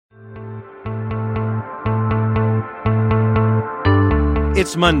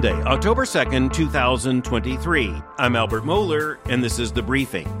It's Monday, October 2nd, 2023. I'm Albert Mohler, and this is The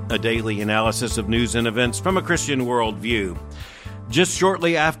Briefing, a daily analysis of news and events from a Christian worldview. Just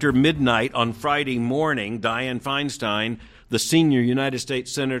shortly after midnight on Friday morning, Dianne Feinstein, the senior United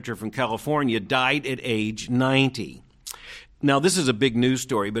States Senator from California, died at age 90. Now, this is a big news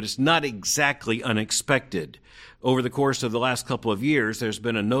story, but it's not exactly unexpected. Over the course of the last couple of years, there's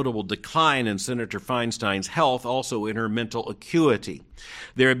been a notable decline in Senator Feinstein's health, also in her mental acuity.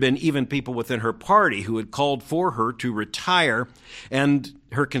 There have been even people within her party who had called for her to retire, and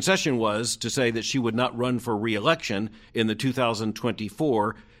her concession was to say that she would not run for re-election in the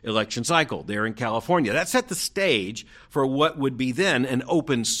 2024 election cycle there in California. That set the stage for what would be then an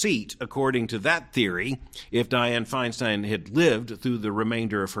open seat, according to that theory, if Dianne Feinstein had lived through the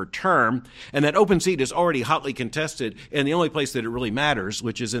remainder of her term. And that open seat is already hotly contested in the only place that it really matters,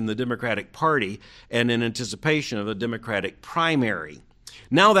 which is in the Democratic Party and in anticipation of the Democratic primary.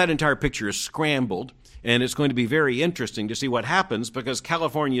 Now that entire picture is scrambled, and it's going to be very interesting to see what happens because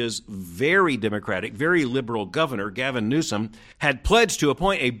California's very Democratic, very liberal governor, Gavin Newsom, had pledged to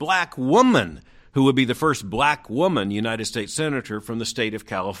appoint a black woman who would be the first black woman United States Senator from the state of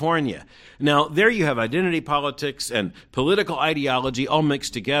California. Now, there you have identity politics and political ideology all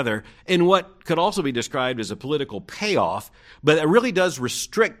mixed together in what could also be described as a political payoff, but it really does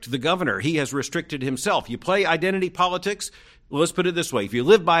restrict the governor. He has restricted himself. You play identity politics. Well, let's put it this way. If you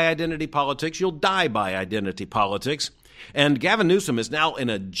live by identity politics, you'll die by identity politics. And Gavin Newsom is now in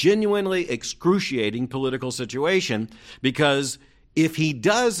a genuinely excruciating political situation because if he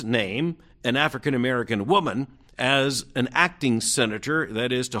does name an African-American woman as an acting senator,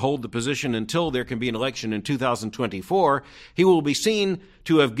 that is, to hold the position until there can be an election in 2024, he will be seen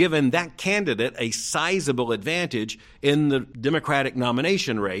to have given that candidate a sizable advantage in the Democratic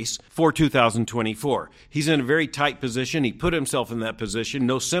nomination race for 2024. He's in a very tight position. He put himself in that position.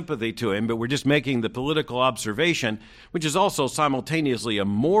 No sympathy to him, but we're just making the political observation, which is also simultaneously a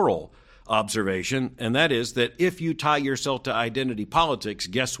moral observation, and that is that if you tie yourself to identity politics,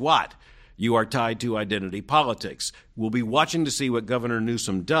 guess what? You are tied to identity politics. We'll be watching to see what Governor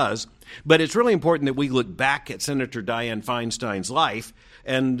Newsom does, but it's really important that we look back at Senator Dianne Feinstein's life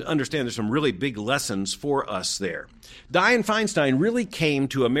and understand there's some really big lessons for us there. Dianne Feinstein really came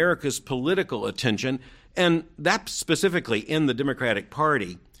to America's political attention, and that specifically in the Democratic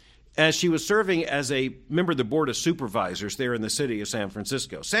Party, as she was serving as a member of the Board of Supervisors there in the city of San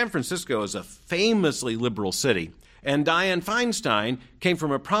Francisco. San Francisco is a famously liberal city, and Dianne Feinstein came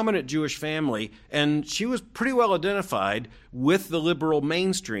from a prominent Jewish family, and she was pretty well identified with the liberal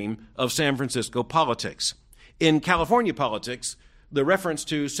mainstream of San Francisco politics. In California politics, the reference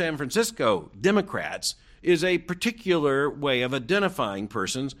to San Francisco Democrats is a particular way of identifying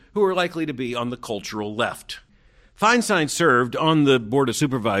persons who are likely to be on the cultural left. Feinstein served on the Board of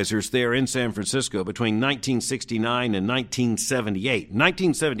Supervisors there in San Francisco between 1969 and 1978. In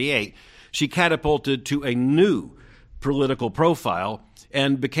 1978, she catapulted to a new political profile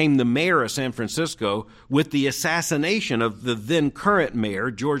and became the mayor of San Francisco with the assassination of the then current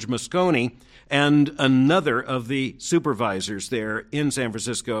mayor, George Moscone, and another of the supervisors there in San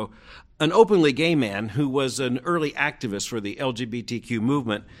Francisco, an openly gay man who was an early activist for the LGBTQ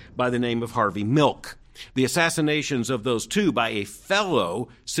movement by the name of Harvey Milk. The assassinations of those two by a fellow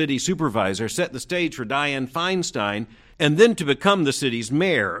city supervisor set the stage for Dianne Feinstein, and then to become the city's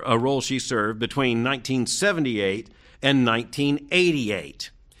mayor, a role she served between 1978 and 1988.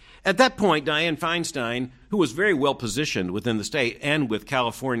 At that point, Dianne Feinstein, who was very well positioned within the state and with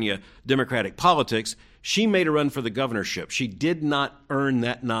California Democratic politics, she made a run for the governorship. She did not earn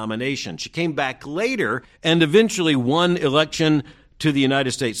that nomination. She came back later and eventually won election to the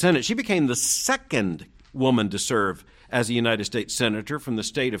United States Senate. She became the second woman to serve as a United States Senator from the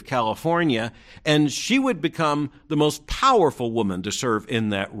state of California, and she would become the most powerful woman to serve in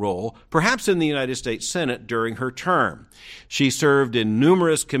that role, perhaps in the United States Senate during her term. She served in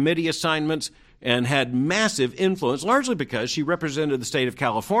numerous committee assignments and had massive influence, largely because she represented the state of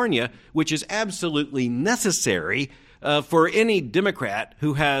California, which is absolutely necessary for any Democrat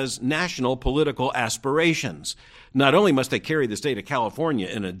who has national political aspirations. Not only must they carry the state of California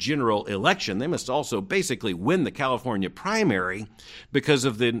in a general election, they must also basically win the California primary because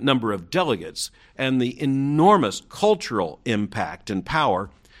of the number of delegates and the enormous cultural impact and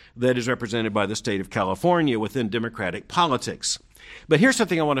power that is represented by the state of California within Democratic politics. But here's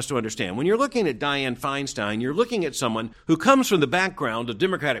something I want us to understand. When you're looking at Dianne Feinstein, you're looking at someone who comes from the background of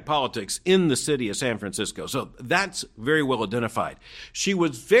Democratic politics in the city of San Francisco. So that's very well identified. She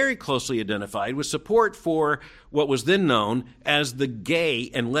was very closely identified with support for what was then known as the gay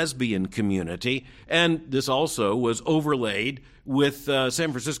and lesbian community. And this also was overlaid with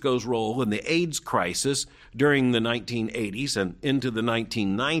San Francisco's role in the AIDS crisis during the 1980s and into the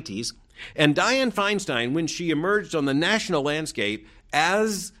 1990s. And Dianne Feinstein, when she emerged on the national landscape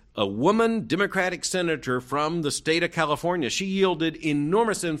as a woman Democratic senator from the state of California, she yielded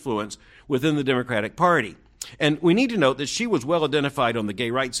enormous influence within the Democratic Party. And we need to note that she was well identified on the gay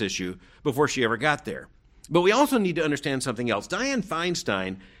rights issue before she ever got there. But we also need to understand something else. Dianne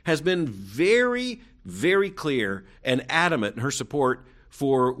Feinstein has been very, very clear and adamant in her support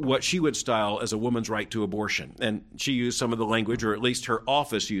for what she would style as a woman's right to abortion. And she used some of the language, or at least her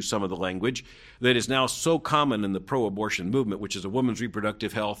office used some of the language, that is now so common in the pro-abortion movement, which is a woman's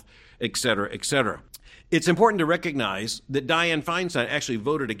reproductive health, et cetera, et cetera. It's important to recognize that Dianne Feinstein actually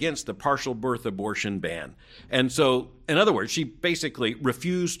voted against the partial birth abortion ban. And so, in other words, she basically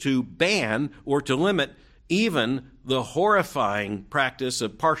refused to ban or to limit even the horrifying practice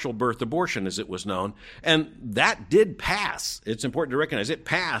of partial birth abortion, as it was known. And that did pass. It's important to recognize it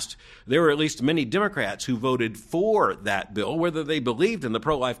passed. There were at least many Democrats who voted for that bill. Whether they believed in the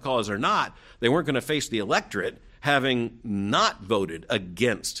pro-life cause or not, they weren't going to face the electorate having not voted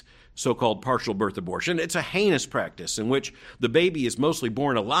against so-called partial birth abortion. It's a heinous practice in which the baby is mostly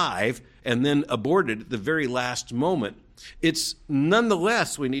born alive and then aborted at the very last moment. It's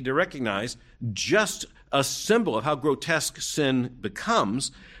nonetheless, we need to recognize, just a symbol of how grotesque sin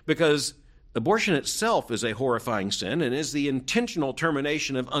becomes, because abortion itself is a horrifying sin and is the intentional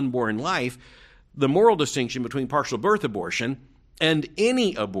termination of unborn life. The moral distinction between partial birth abortion and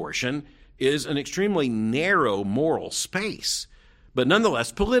any abortion is an extremely narrow moral space. But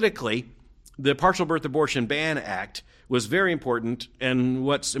nonetheless, politically, the Partial Birth Abortion Ban Act was very important, and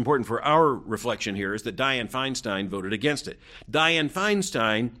what's important for our reflection here is that Dianne Feinstein voted against it. Dianne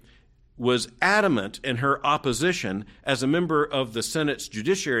Feinstein was adamant in her opposition as a member of the Senate's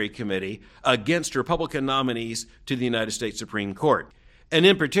Judiciary Committee against Republican nominees to the United States Supreme Court. And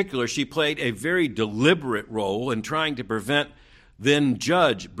in particular, she played a very deliberate role in trying to prevent then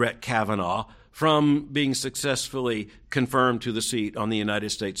Judge Brett Kavanaugh from being successfully confirmed to the seat on the United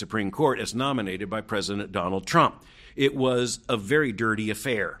States Supreme Court as nominated by President Donald Trump. It was a very dirty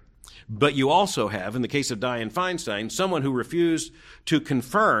affair. But you also have, in the case of Dianne Feinstein, someone who refused to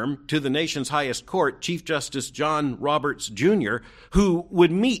confirm to the nation's highest court Chief Justice John Roberts Jr., who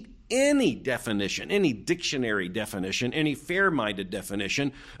would meet any definition, any dictionary definition, any fair-minded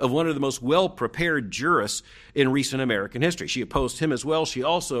definition of one of the most well-prepared jurists in recent American history. She opposed him as well. She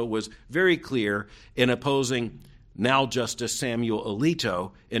also was very clear in opposing now Justice Samuel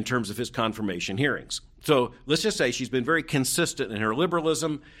Alito in terms of his confirmation hearings. So let's just say she's been very consistent in her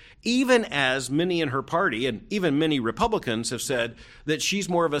liberalism, even as many in her party and even many Republicans have said that she's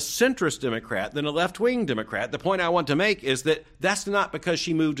more of a centrist Democrat than a left-wing Democrat. The point I want to make is that that's not because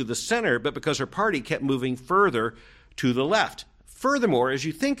she moved to the center, but because her party kept moving further to the left. Furthermore, as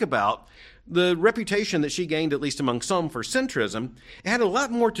you think about the reputation that she gained, at least among some, for centrism, it had a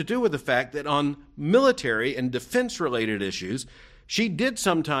lot more to do with the fact that on military and defense-related issues, she did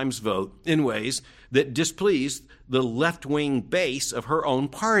sometimes vote in ways that displeased the left-wing base of her own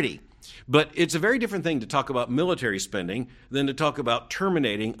party. But it's a very different thing to talk about military spending than to talk about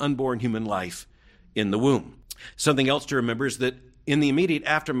terminating unborn human life in the womb. Something else to remember is that in the immediate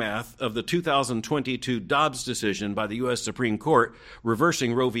aftermath of the 2022 Dobbs decision by the U.S. Supreme Court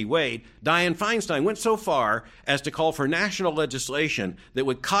reversing Roe v. Wade, Dianne Feinstein went so far as to call for national legislation that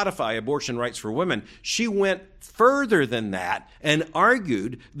would codify abortion rights for women. She went further than that and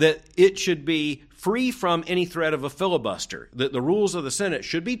argued that it should be free from any threat of a filibuster, that the rules of the Senate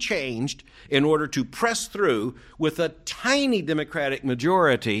should be changed in order to press through with a tiny Democratic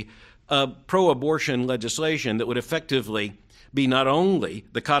majority pro-abortion legislation that would effectively be not only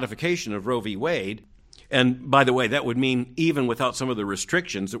the codification of Roe v. Wade, and by the way, that would mean even without some of the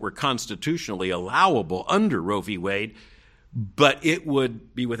restrictions that were constitutionally allowable under Roe v. Wade, but it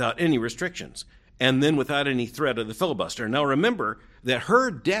would be without any restrictions, and then without any threat of the filibuster. Now remember that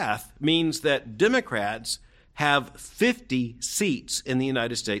her death means that Democrats have 50 seats in the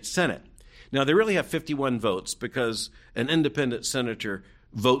United States Senate. Now they really have 51 votes because an independent senator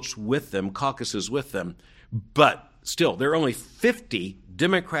votes with them, caucuses with them, but still, there are only 50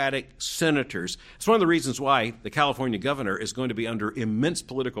 Democratic senators. It's one of the reasons why the California governor is going to be under immense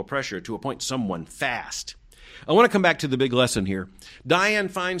political pressure to appoint someone fast. I want to come back to the big lesson here.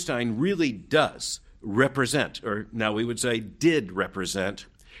 Dianne Feinstein really does represent, or now we would say did represent,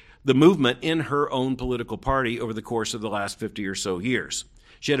 the movement in her own political party over the course of the last 50 or so years.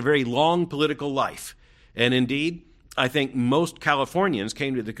 She had a very long political life, and indeed, I think most Californians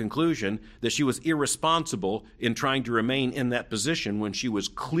came to the conclusion that she was irresponsible in trying to remain in that position when she was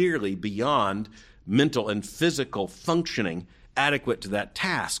clearly beyond mental and physical functioning adequate to that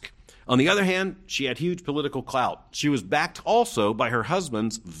task. On the other hand, she had huge political clout. She was backed also by her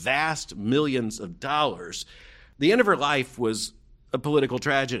husband's vast millions of dollars. The end of her life was a political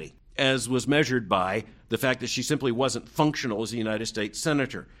tragedy, as was measured by the fact that she simply wasn't functional as a United States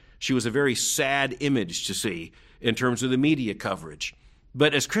senator. She was a very sad image to see in terms of the media coverage.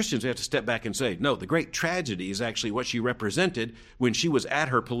 But as Christians, we have to step back and say, no, the great tragedy is actually what she represented when she was at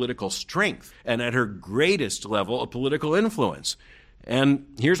her political strength and at her greatest level of political influence. And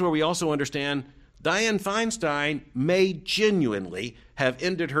here's where we also understand Dianne Feinstein may genuinely have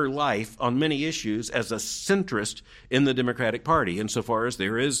ended her life on many issues as a centrist in the Democratic Party, insofar as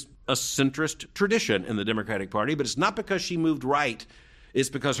there is a centrist tradition in the Democratic Party, but it's not because she moved right. It's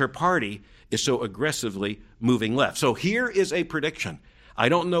because her party is so aggressively moving left. So here is a prediction. I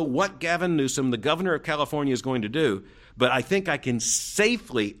don't know what Gavin Newsom, the governor of California, is going to do, but I think I can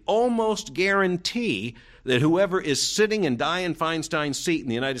safely almost guarantee that whoever is sitting in Dianne Feinstein's seat in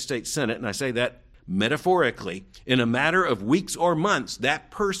the United States Senate, and I say that metaphorically, in a matter of weeks or months,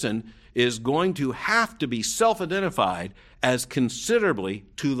 that person is going to have to be self-identified as considerably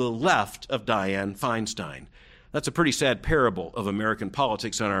to the left of Dianne Feinstein. That's a pretty sad parable of American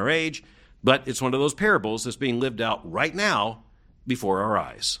politics in our age, but it's one of those parables that's being lived out right now before our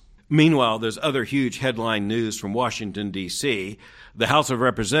eyes. Meanwhile, there's other huge headline news from Washington, D.C. The House of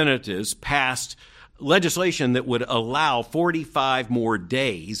Representatives passed legislation that would allow 45 more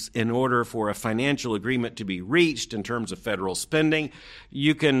days in order for a financial agreement to be reached in terms of federal spending.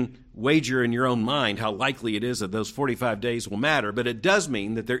 You can wager in your own mind how likely it is that those 45 days will matter, but it does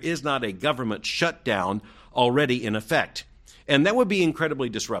mean that there is not a government shutdown already in effect. And that would be incredibly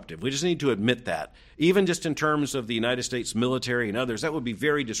disruptive. We just need to admit that. Even just in terms of the United States military and others, that would be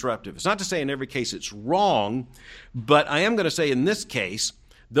very disruptive. It's not to say in every case it's wrong, but I am going to say in this case,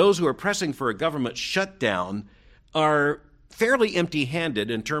 those who are pressing for a government shutdown are fairly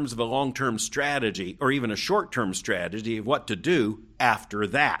empty-handed in terms of a long-term strategy or even a short-term strategy of what to do after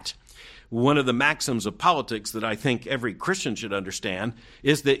that. One of the maxims of politics that I think every Christian should understand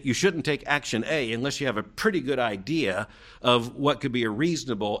is that you shouldn't take action A unless you have a pretty good idea of what could be a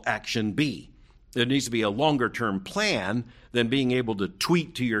reasonable action B. There needs to be a longer-term plan than being able to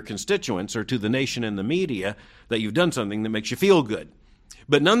tweet to your constituents or to the nation and the media that you've done something that makes you feel good.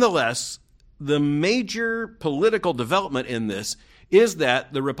 But nonetheless, the major political development in this is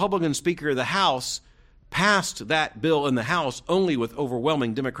that the Republican Speaker of the House passed that bill in the House only with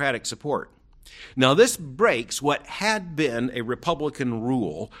overwhelming Democratic support. Now, this breaks what had been a Republican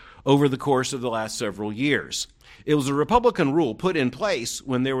rule over the course of the last several years. It was a Republican rule put in place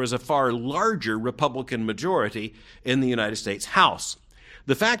when there was a far larger Republican majority in the United States House.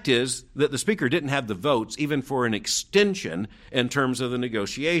 The fact is that the Speaker didn't have the votes even for an extension in terms of the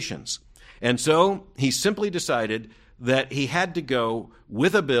negotiations. And so he simply decided that he had to go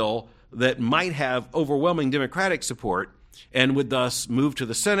with a bill that might have overwhelming Democratic support and would thus move to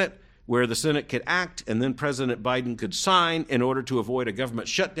the Senate, where the Senate could act and then President Biden could sign in order to avoid a government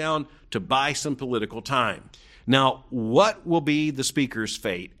shutdown to buy some political time. Now, what will be the Speaker's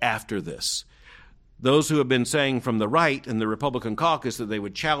fate after this? Those who have been saying from the right in the Republican caucus that they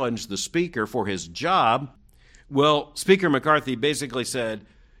would challenge the Speaker for his job, well, Speaker McCarthy basically said,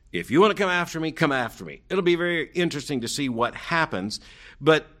 if you want to come after me, come after me. It'll be very interesting to see what happens.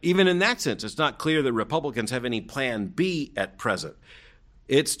 But even in that sense, it's not clear that Republicans have any plan B at present.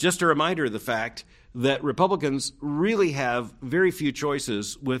 It's just a reminder of the fact that Republicans really have very few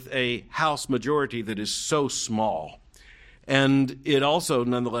choices with a House majority that is so small. And it also,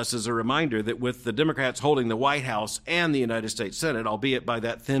 nonetheless, is a reminder that with the Democrats holding the White House and the United States Senate, albeit by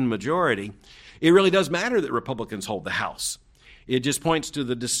that thin majority, it really does matter that Republicans hold the House. It just points to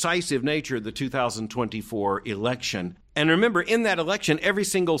the decisive nature of the 2024 election. And remember, in that election, every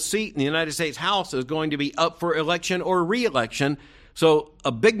single seat in the United States House is going to be up for election or re-election. So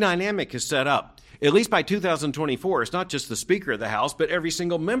a big dynamic is set up. At least by 2024, it's not just the Speaker of the House, but every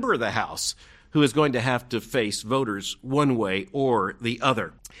single member of the House who is going to have to face voters one way or the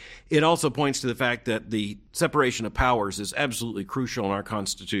other. It also points to the fact that the separation of powers is absolutely crucial in our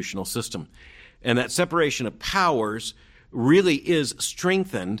constitutional system. And that separation of powers really is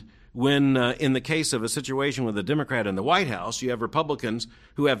strengthened when, in the case of a situation with a Democrat in the White House, you have Republicans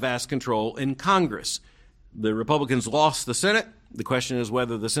who have vast control in Congress. The Republicans lost the Senate. The question is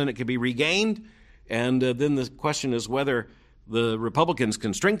whether the Senate can be regained. And then the question is whether the Republicans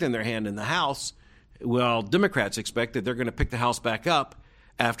can strengthen their hand in the House, while Democrats expect that they're going to pick the House back up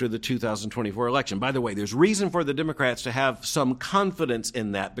after the 2024 election. By the way, there's reason for the Democrats to have some confidence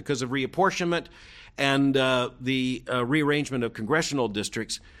in that because of reapportionment and the rearrangement of congressional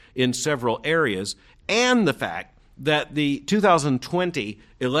districts in several areas, and the fact that the 2020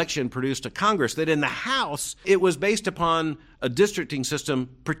 election produced a Congress that in the House, it was based upon a districting system,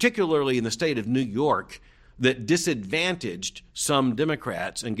 particularly in the state of New York, that disadvantaged some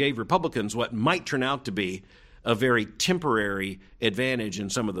Democrats and gave Republicans what might turn out to be a very temporary advantage in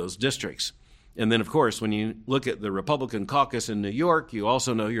some of those districts. And then, of course, when you look at the Republican caucus in New York, you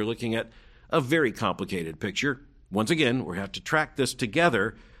also know you're looking at a very complicated picture. Once again, we're going to have to track this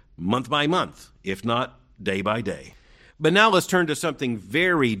together month by month, if not day by day. But now let's turn to something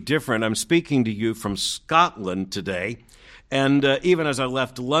very different. I'm speaking to you from Scotland today. And even as I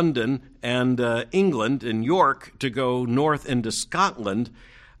left London and England and York to go north into Scotland,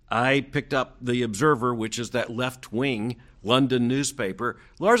 I picked up the Observer, which is that left-wing London newspaper,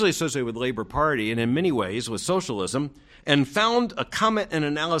 largely associated with the Labour Party and in many ways with socialism, and found a comment and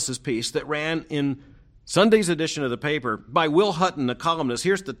analysis piece that ran in Sunday's edition of the paper by Will Hutton, a columnist.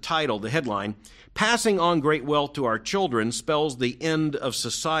 Here's the title, the headline: "Passing on great wealth to our children spells the end of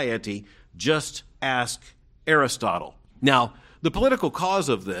society. Just ask Aristotle." Now, the political cause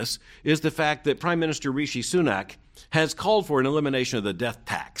of this is the fact that Prime Minister Rishi Sunak has called for an elimination of the death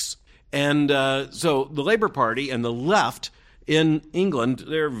tax. And so the Labour Party and the left in England,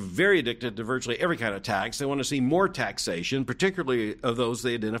 they're very addicted to virtually every kind of tax. They want to see more taxation, particularly of those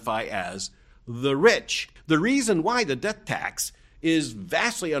they identify as the rich. The reason why the death tax is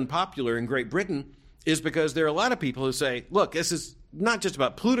vastly unpopular in Great Britain is because there are a lot of people who say, look, this is not just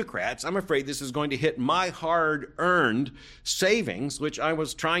about plutocrats. I'm afraid this is going to hit my hard-earned savings, which I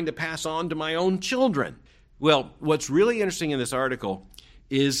was trying to pass on to my own children. Well, what's really interesting in this article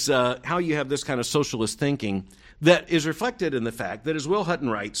is how you have this kind of socialist thinking that is reflected in the fact that, as Will Hutton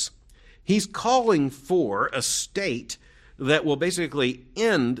writes, he's calling for a state that will basically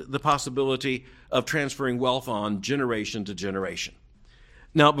end the possibility of transferring wealth on generation to generation.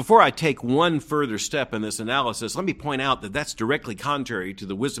 Now, before I take one further step in this analysis, let me point out that that's directly contrary to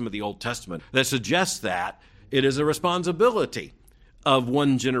the wisdom of the Old Testament that suggests that it is a responsibility of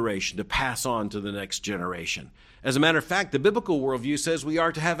one generation to pass on to the next generation. As a matter of fact, the biblical worldview says we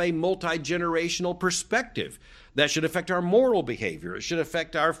are to have a multi-generational perspective. That should affect our moral behavior. It should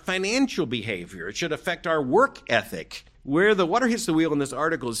affect our financial behavior. It should affect our work ethic. Where the water hits the wheel in this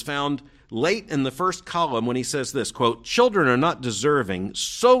article is found late in the first column when he says this, quote, "Children are not deserving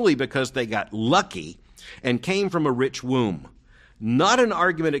solely because they got lucky and came from a rich womb. Not an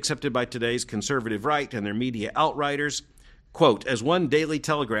argument accepted by today's conservative right and their media outriders." Quote, as one Daily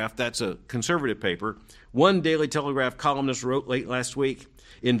Telegraph, that's a conservative paper, one Daily Telegraph columnist wrote late last week,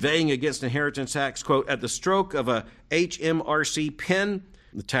 inveighing against inheritance tax, quote, "At the stroke of a HMRC pen,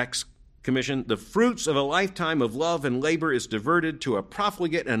 the tax commission, the fruits of a lifetime of love and labor is diverted to a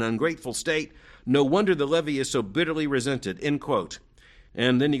profligate and ungrateful state. No wonder the levy is so bitterly resented," end quote.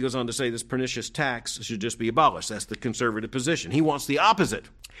 And then he goes on to say this pernicious tax should just be abolished. That's the conservative position. He wants the opposite.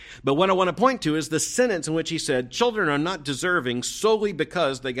 But what I want to point to is the sentence in which he said, "Children are not deserving solely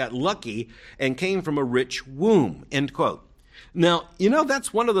because they got lucky and came from a rich womb," end quote. Now,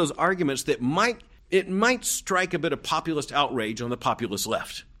 that's one of those arguments that might strike a bit of populist outrage on the populist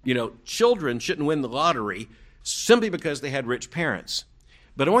left. Children shouldn't win the lottery simply because they had rich parents.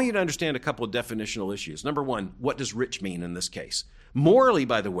 But I want you to understand a couple of definitional issues. Number one, what does rich mean in this case? Morally,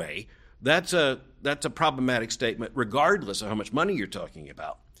 by the way, that's a problematic statement regardless of how much money you're talking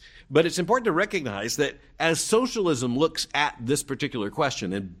about. But it's important to recognize that as socialism looks at this particular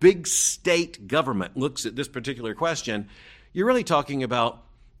question, and big state government looks at this particular question, you're really talking about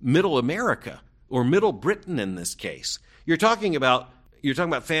middle America, or middle Britain in this case. You're talking about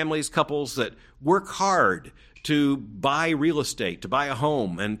families, couples that work hard to buy real estate, to buy a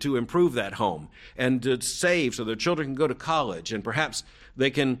home, and to improve that home, and to save so their children can go to college, and perhaps they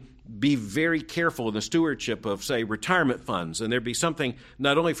can be very careful in the stewardship of, say, retirement funds, and there'd be something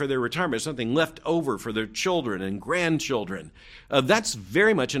not only for their retirement, something left over for their children and grandchildren. That's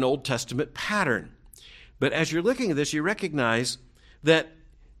very much an Old Testament pattern. But as you're looking at this, you recognize that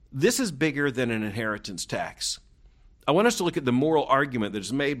this is bigger than an inheritance tax. I want us to look at the moral argument that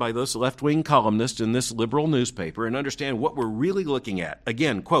is made by this left-wing columnist in this liberal newspaper and understand what we're really looking at.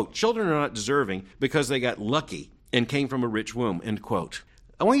 Again, quote, "Children are not deserving because they got lucky and came from a rich womb," end quote.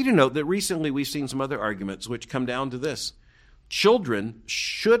 I want you to note that recently we've seen some other arguments which come down to this. Children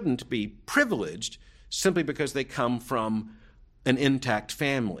shouldn't be privileged simply because they come from an intact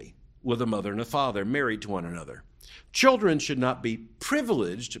family. with a mother and a father married to one another. Children should not be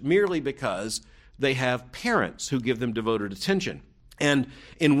privileged merely because they have parents who give them devoted attention. And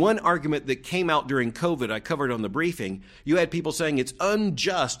in one argument that came out during COVID, I covered on the briefing, you had people saying it's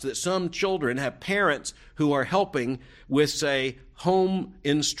unjust that some children have parents who are helping with, say, home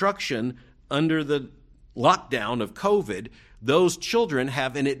instruction under the lockdown of COVID. Those children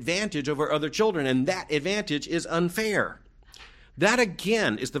have an advantage over other children, and that advantage is unfair. That,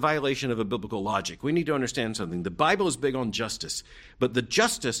 again, is the violation of a biblical logic. We need to understand something. The Bible is big on justice, but the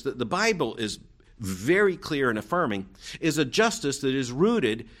justice that the Bible is very clear and affirming is a justice that is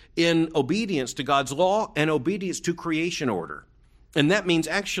rooted in obedience to God's law and obedience to creation order. And that means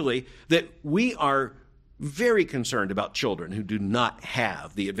actually that we are very concerned about children who do not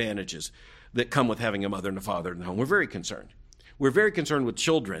have the advantages that come with having a mother and a father in the home. We're very concerned. We're very concerned with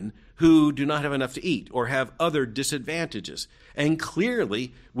children who do not have enough to eat or have other disadvantages. And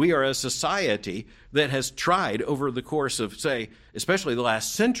clearly, we are a society that has tried over the course of, say, especially the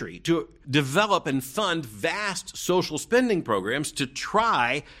last century, to develop and fund vast social spending programs to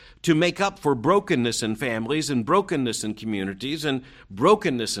try to make up for brokenness in families and brokenness in communities and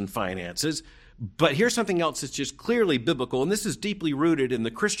brokenness in finances. But here's something else that's just clearly biblical, and this is deeply rooted in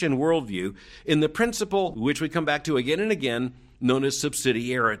the Christian worldview, in the principle, which we come back to again and again, known as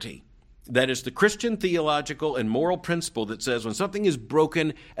subsidiarity. That is the Christian theological and moral principle that says when something is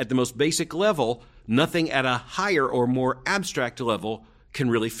broken at the most basic level, nothing at a higher or more abstract level can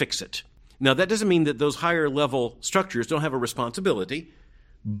really fix it. Now, that doesn't mean that those higher level structures don't have a responsibility,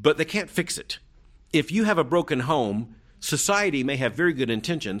 but they can't fix it. If you have a broken home, society may have very good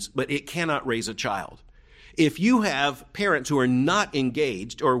intentions, but it cannot raise a child. If you have parents who are not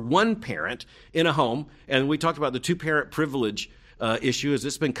engaged, or one parent in a home, and we talked about the two-parent privilege issue as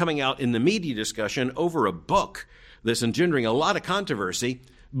it's been coming out in the media discussion over a book that's engendering a lot of controversy.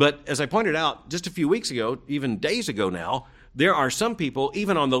 But as I pointed out just a few weeks ago, even days ago now, there are some people,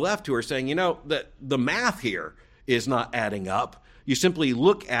 even on the left, who are saying, that the math here is not adding up. You simply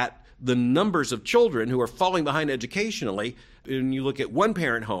look at the numbers of children who are falling behind educationally, and you look at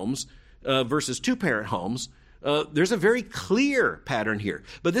one-parent homes versus two-parent homes, there's a very clear pattern here.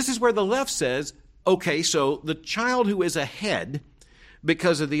 But this is where the left says, okay, so the child who is ahead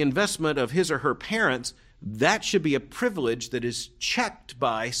because of the investment of his or her parents, that should be a privilege that is checked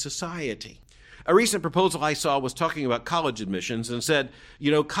by society. A recent proposal I saw was talking about college admissions and said,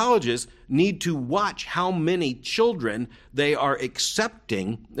 colleges need to watch how many children they are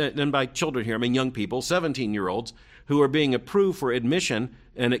accepting, and by children here I mean young people, 17-year-olds, who are being approved for admission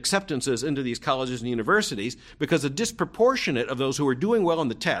and acceptances into these colleges and universities, because a disproportionate of those who are doing well on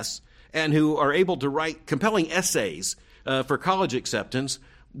the tests and who are able to write compelling essays for college acceptance,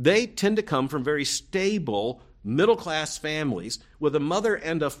 they tend to come from very stable middle-class families with a mother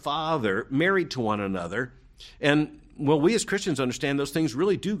and a father married to one another. And, we as Christians understand those things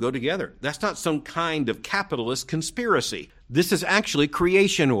really do go together. That's not some kind of capitalist conspiracy. This is actually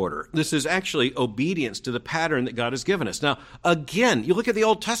creation order. This is actually obedience to the pattern that God has given us. Now, again, you look at the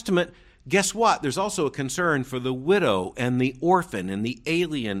Old Testament, guess what? There's also a concern for the widow and the orphan and the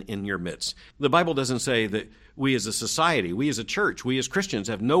alien in your midst. The Bible doesn't say that we as a society, we as a church, we as Christians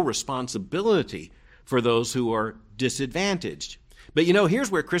have no responsibility for those who are disadvantaged. But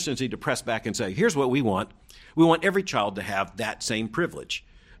here's where Christians need to press back and say, here's what we want. We want every child to have that same privilege.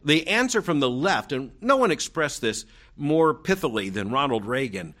 The answer from the left, and no one expressed this more pithily than Ronald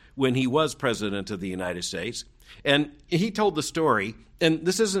Reagan when he was president of the United States. And he told the story, and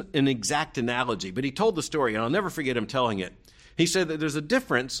this isn't an exact analogy, but he told the story, and I'll never forget him telling it. He said that there's a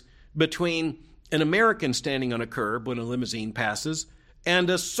difference between an American standing on a curb when a limousine passes and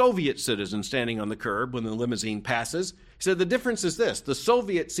a Soviet citizen standing on the curb when the limousine passes. He said the difference is this. The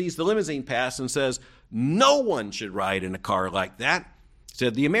Soviet sees the limousine pass and says, no one should ride in a car like that. He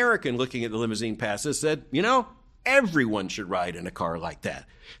said the American looking at the limousine passes said, everyone should ride in a car like that.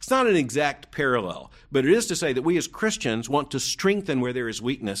 It's not an exact parallel, but it is to say that we as Christians want to strengthen where there is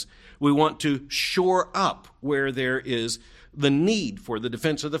weakness. We want to shore up where there is the need for the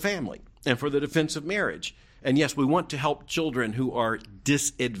defense of the family and for the defense of marriage. And yes, we want to help children who are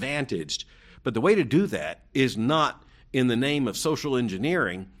disadvantaged. But the way to do that is not in the name of social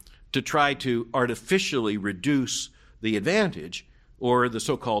engineering to try to artificially reduce the advantage or the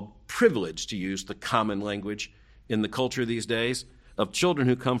so-called privilege, to use the common language in the culture these days, of children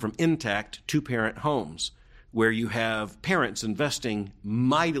who come from intact two-parent homes where you have parents investing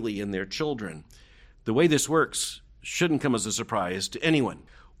mightily in their children. The way this works shouldn't come as a surprise to anyone.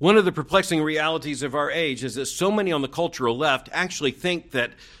 One of the perplexing realities of our age is that so many on the cultural left actually think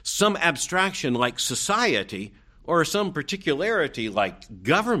that some abstraction like society or some particularity like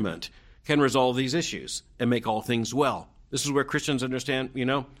government can resolve these issues and make all things well. This is where Christians understand,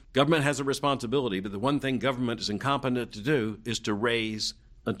 government has a responsibility, but the one thing government is incompetent to do is to raise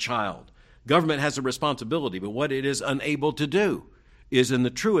a child. Government has a responsibility, but what it is unable to do is, in the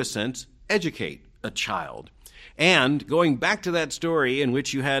truest sense, educate a child. And going back to that story in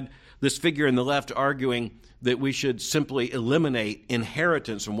which you had this figure in the left arguing that we should simply eliminate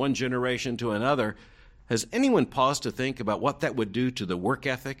inheritance from one generation to another, has anyone paused to think about what that would do to the work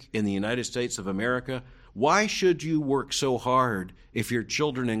ethic in the United States of America? Why should you work so hard if your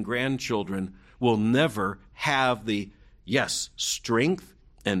children and grandchildren will never have the, strength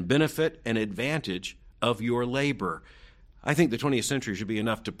and benefit and advantage of your labor? I think the 20th century should be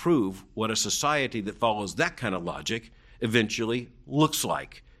enough to prove what a society that follows that kind of logic eventually looks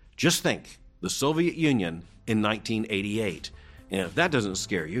like. Just think, the Soviet Union in 1988. And if that doesn't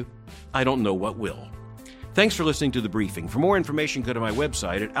scare you, I don't know what will. Thanks for listening to The Briefing. For more information, go to my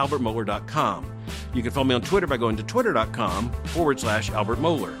website at albertmohler.com. You can follow me on Twitter by going to twitter.com/Albert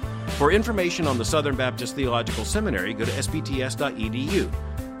Mohler. For information on the Southern Baptist Theological Seminary, go to sbts.edu.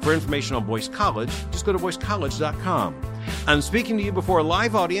 For information on Boyce College, just go to boycecollege.com. I'm speaking to you before a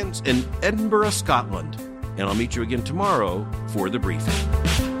live audience in Edinburgh, Scotland, and I'll meet you again tomorrow for The Briefing.